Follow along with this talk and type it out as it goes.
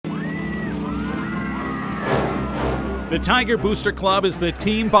The Tiger Booster Club is the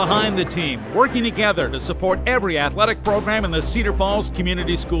team behind the team, working together to support every athletic program in the Cedar Falls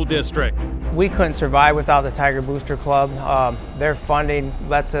Community School District. We couldn't survive without the Tiger Booster Club. Their funding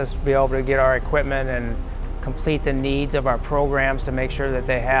lets us be able to get our equipment and complete the needs of our programs to make sure that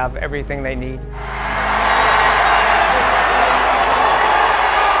they have everything they need.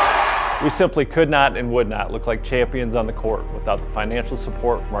 We simply could not and would not look like champions on the court without the financial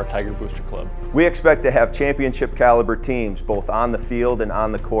support from our Tiger Booster Club. We expect to have championship caliber teams both on the field and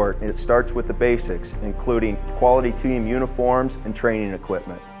on the court, and it starts with the basics, including quality team uniforms and training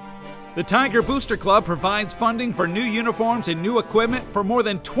equipment. The Tiger Booster Club provides funding for new uniforms and new equipment for more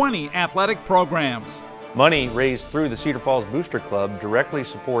than 20 athletic programs. Money raised through the Cedar Falls Booster Club directly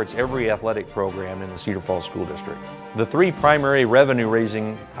supports every athletic program in the Cedar Falls School District. The three primary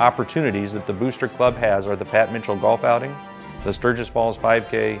revenue-raising opportunities that the Booster Club has are the Pat Mitchell Golf Outing, the Sturgis Falls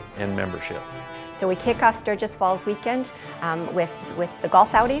 5K, and membership. So we kick off Sturgis Falls weekend with the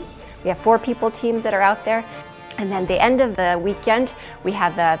golf outing. We have 4 people teams that are out there. And then the end of the weekend, we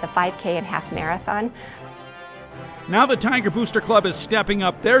have the 5K and half marathon. Now the Tiger Booster Club is stepping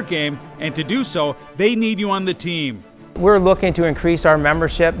up their game, and to do so, they need you on the team. We're looking to increase our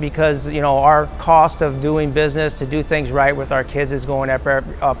membership because, you know, our cost of doing business, to do things right with our kids, is going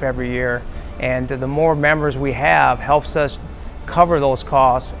up every year. And the more members we have helps us cover those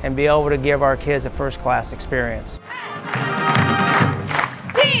costs and be able to give our kids a first-class experience.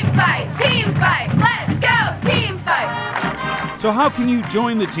 Team fight! Team fight! Let's go! Team fight! So how can you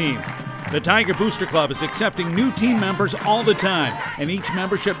join the team? The Tiger Booster Club is accepting new team members all the time, and each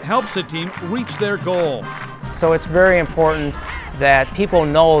membership helps the team reach their goal. So it's very important that people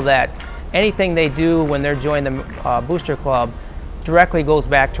know that anything they do when they're joining the Booster Club directly goes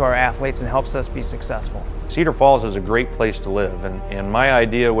back to our athletes and helps us be successful. Cedar Falls is a great place to live, and my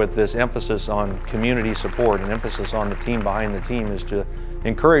idea with this emphasis on community support and emphasis on the team behind the team is to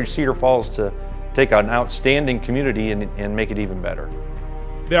encourage Cedar Falls to take an outstanding community and make it even better.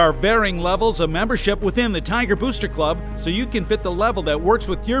 There are varying levels of membership within the Tiger Booster Club, so you can fit the level that works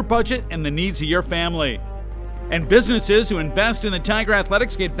with your budget and the needs of your family. And businesses who invest in the Tiger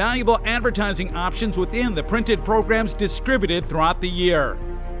Athletics get valuable advertising options within the printed programs distributed throughout the year.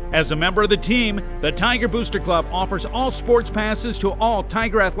 As a member of the team, the Tiger Booster Club offers all sports passes to all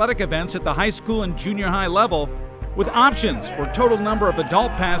Tiger Athletic events at the high school and junior high level, with options for total number of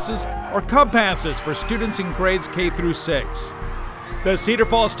adult passes or Cub passes for students in grades K through 6. The Cedar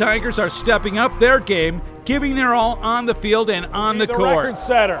Falls Tigers are stepping up their game, giving their all on the field and on the court. Record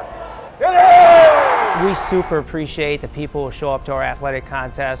setter. We super appreciate the people who show up to our athletic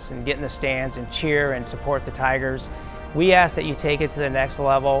contests and get in the stands and cheer and support the Tigers. We ask that you take it to the next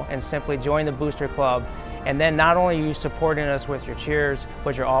level and simply join the Booster Club, and then not only are you supporting us with your cheers,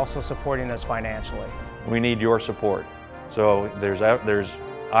 but you're also supporting us financially. We need your support. So there's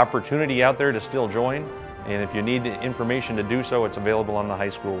opportunity out there to still join. And if you need information to do so, it's available on the high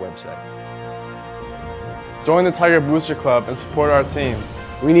school website. Join the Tiger Booster Club and support our team.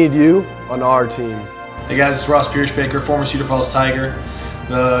 We need you on our team. Hey guys, it's Ross Pierschbaker, former Cedar Falls Tiger.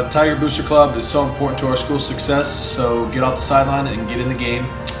 The Tiger Booster Club is so important to our school's success, so get off the sideline and get in the game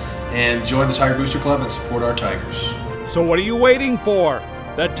and join the Tiger Booster Club and support our Tigers. So what are you waiting for?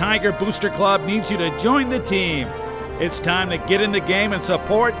 The Tiger Booster Club needs you to join the team. It's time to get in the game and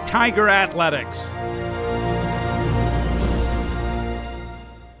support Tiger Athletics.